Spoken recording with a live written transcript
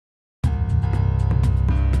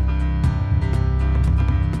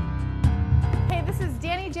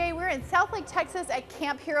in Southlake, Texas at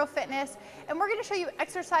Camp Hero Fitness, and we're going to show you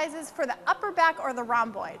exercises for the upper back or the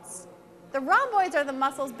rhomboids. The rhomboids are the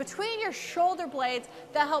muscles between your shoulder blades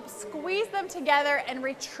that help squeeze them together and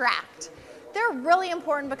retract. They're really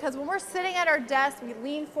important because when we're sitting at our desk, we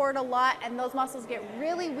lean forward a lot and those muscles get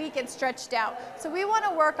really weak and stretched out. So we want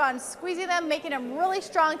to work on squeezing them, making them really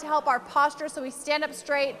strong to help our posture so we stand up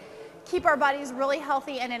straight, keep our bodies really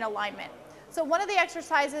healthy and in alignment. So one of the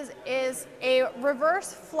exercises is a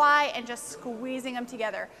reverse fly and just squeezing them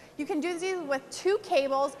together. You can do these with 2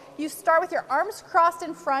 cables. You start with your arms crossed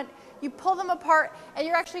in front, you pull them apart, and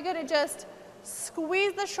you're actually going to just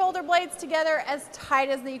squeeze the shoulder blades together as tight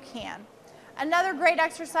as you can. Another great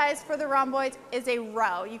exercise for the rhomboids is a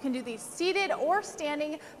row. You can do these seated or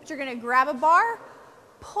standing, but you're going to grab a bar,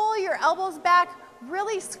 pull your elbows back,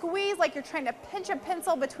 really squeeze like you're trying to pinch a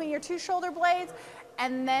pencil between your 2 shoulder blades,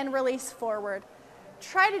 and then release forward.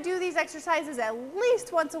 Try to do these exercises at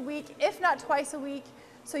least once a week, if not twice a week,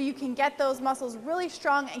 so you can get those muscles really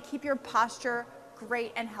strong and keep your posture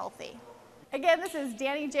great and healthy. Again, this is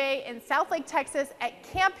Danny J in Southlake, Texas at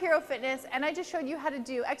Camp Hero Fitness, and I just showed you how to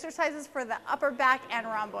do exercises for the upper back and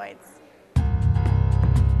rhomboids.